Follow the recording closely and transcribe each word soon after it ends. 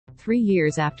3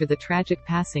 years after the tragic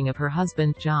passing of her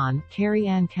husband, John,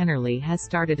 Kerri-Anne Kennerley has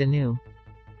started anew.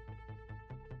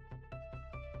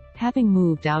 Having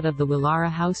moved out of the Woollahra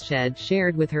houseshed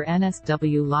shared with her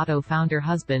NSW Lotto founder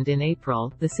husband in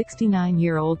April, the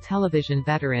 69-year-old television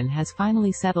veteran has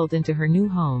finally settled into her new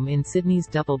home in Sydney's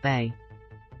Double Bay.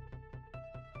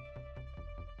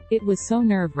 It was so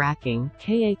nerve-wracking,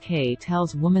 KAK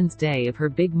tells Woman's Day of her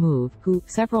big move, who,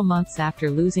 several months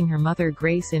after losing her mother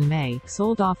Grace in May,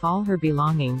 sold off all her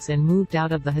belongings and moved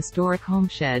out of the historic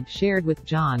homeshed shared with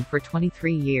John for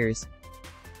 23 years.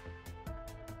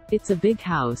 "It's a big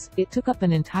house, it took up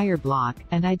an entire block,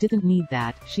 and I didn't need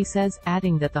that," she says,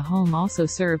 adding that the home also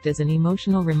served as an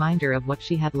emotional reminder of what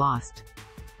she had lost.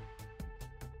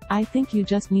 "I think you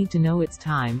just need to know it's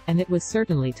time, and it was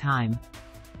certainly time.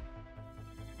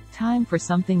 Time for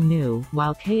something new."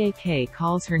 While KAK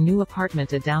calls her new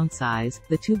apartment a downsize,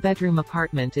 the 2-bedroom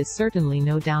apartment is certainly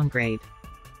no downgrade.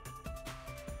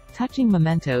 Touching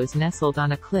mementos nestled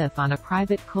on a cliff on a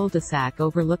private cul-de-sac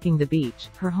overlooking the beach,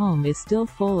 her home is still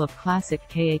full of classic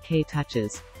KAK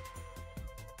touches.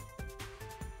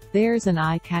 There's an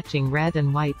eye-catching red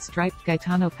and white striped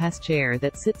Gaetano Pest chair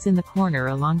that sits in the corner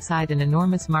alongside an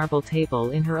enormous marble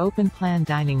table in her open-plan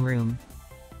dining room.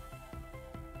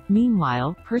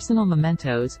 Meanwhile, personal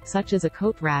mementos, such as a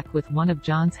coat rack with one of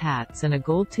John's hats and a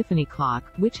gold Tiffany clock,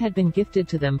 which had been gifted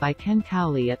to them by Ken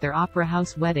Cowley at their Opera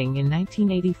House wedding in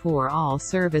 1984, all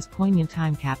serve as poignant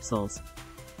time capsules.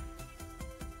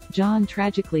 John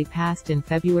tragically passed in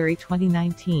February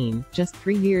 2019, just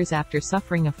 3 years after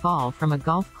suffering a fall from a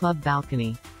golf club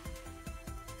balcony.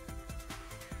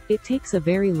 "It takes a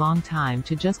very long time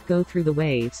to just go through the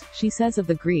waves," she says of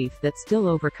the grief that still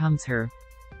overcomes her.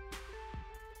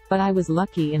 "But I was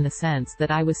lucky in the sense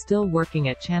that I was still working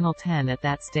at Channel 10 at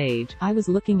that stage. I was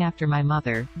looking after my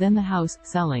mother, then the house,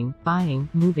 selling, buying,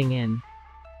 moving in.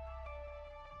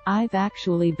 I've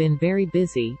actually been very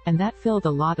busy, and that filled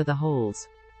a lot of the holes."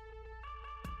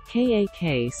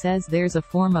 KAK says there's a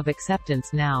form of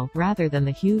acceptance now, rather than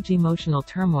the huge emotional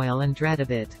turmoil and dread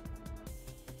of it.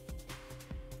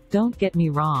 "Don't get me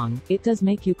wrong, it does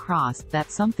make you cross,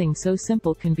 that something so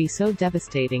simple can be so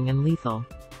devastating and lethal.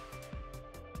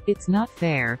 It's not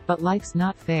fair, but life's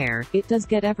not fair. It does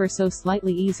get ever so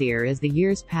slightly easier as the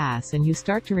years pass and you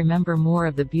start to remember more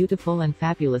of the beautiful and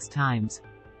fabulous times."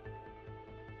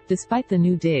 Despite the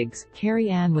new digs,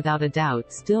 Kerri-Anne without a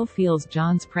doubt still feels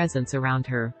John's presence around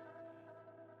her.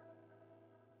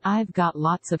 "I've got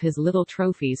lots of his little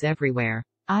trophies everywhere.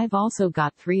 I've also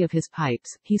got 3 of his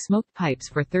pipes. He smoked pipes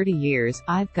for 30 years.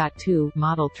 I've got 2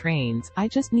 model trains. I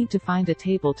just need to find a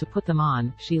table to put them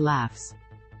on," she laughs.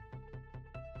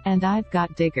 "And I've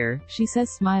got Digger," she says,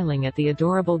 smiling at the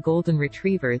adorable golden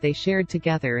retriever they shared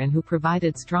together and who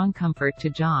provided strong comfort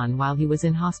to John while he was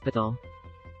in hospital.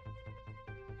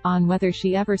 On whether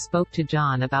she ever spoke to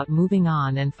John about moving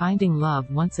on and finding love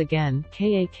once again,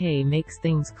 KAK makes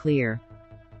things clear.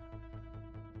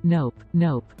 Nope,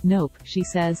 she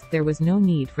says, there was no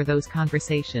need for those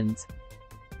conversations.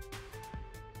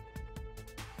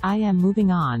 "I am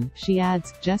moving on," she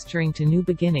adds, gesturing to new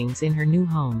beginnings in her new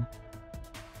home.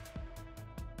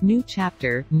 New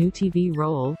chapter, new TV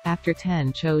role. After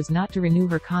 10 chose not to renew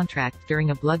her contract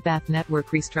during a Bloodbath Network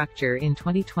restructure in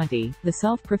 2020, the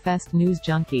self-professed news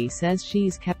junkie says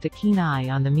she's kept a keen eye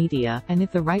on the media, and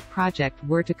if the right project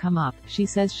were to come up, she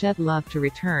says she'd love to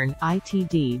return,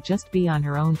 it'd just be on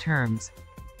her own terms.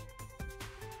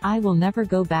 "I will never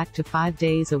go back to 5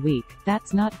 days a week,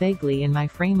 that's not vaguely in my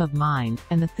frame of mind,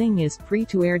 and the thing is,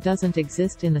 free-to-air doesn't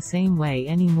exist in the same way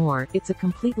anymore, it's a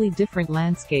completely different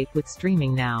landscape with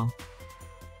streaming now."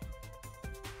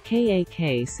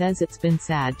 KAK says it's been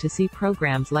sad to see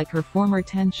programs like her former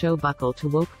 10 show buckle to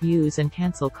woke views and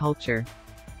cancel culture.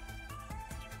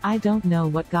 "I don't know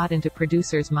what got into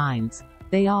producers' minds.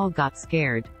 They all got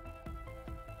scared.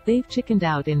 They've chickened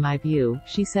out in my view,"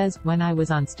 she says. "When I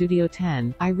was on Studio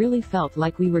 10, I really felt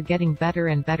like we were getting better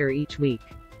and better each week.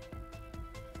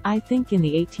 I think in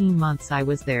the 18 months I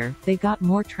was there, they got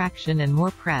more traction and more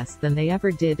press than they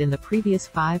ever did in the previous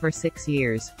 5 or 6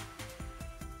 years.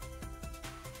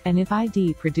 And if I'd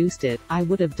produced it, I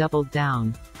would have doubled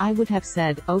down. I would have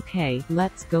said, okay,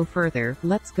 let's go further,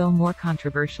 let's go more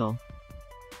controversial.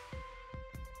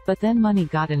 But then money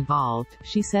got involved,"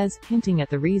 she says, hinting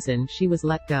at the reason she was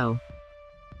let go.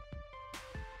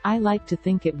 "I like to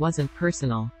think it wasn't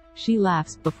personal." She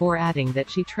laughs, before adding that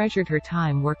she treasured her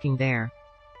time working there.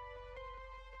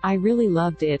 "I really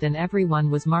loved it and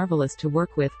everyone was marvelous to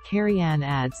work with." Kerri-Anne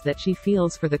adds that she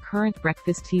feels for the current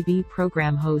breakfast TV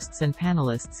program hosts and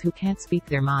panelists who can't speak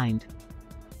their mind.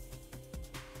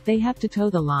 They have to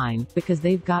toe the line, because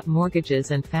they've got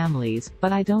mortgages and families,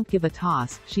 but I don't give a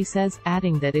toss, she says,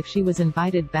 adding that if she was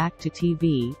invited back to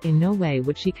TV, in no way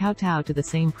would she kowtow to the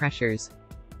same pressures.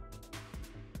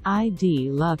 I'd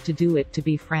love to do it, to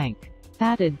be frank.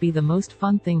 That'd be the most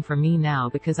fun thing for me now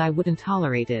because I wouldn't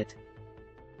tolerate it.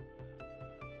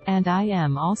 And I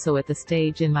am also at the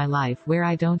stage in my life where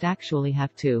I don't actually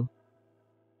have to.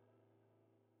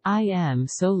 I am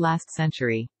so last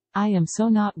century. I am so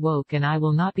not woke, and I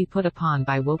will not be put upon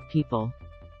by woke people.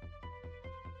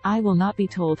 I will not be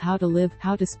told how to live,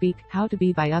 how to speak, how to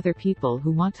be by other people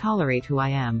who won't tolerate who I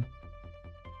am.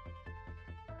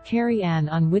 Kerri-Anne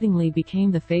unwittingly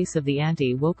became the face of the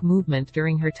anti-woke movement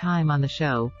during her time on the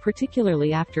show,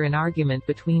 particularly after an argument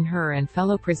between her and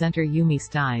fellow presenter Yumi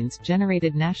Steins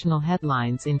generated national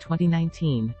headlines in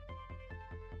 2019.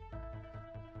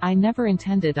 I never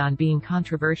intended on being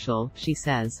controversial, she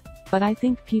says. But I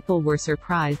think people were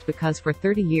surprised because for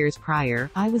 30 years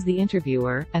prior, I was the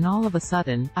interviewer, and all of a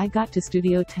sudden, I got to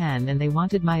Studio 10 and they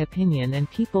wanted my opinion and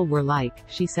people were like,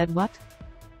 she said, what?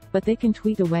 But they can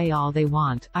tweet away all they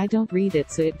want, I don't read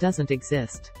it so it doesn't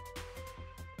exist.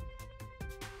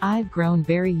 I've grown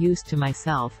very used to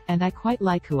myself, and I quite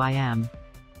like who I am.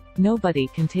 Nobody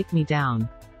can take me down.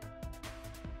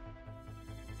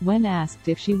 When asked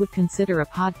if she would consider a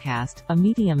podcast, a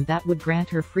medium that would grant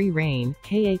her free reign,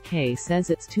 KAK says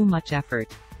it's too much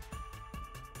effort.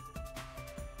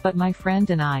 But my friend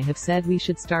and I have said we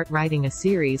should start writing a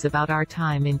series about our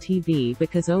time in TV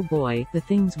because oh boy, the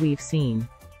things we've seen.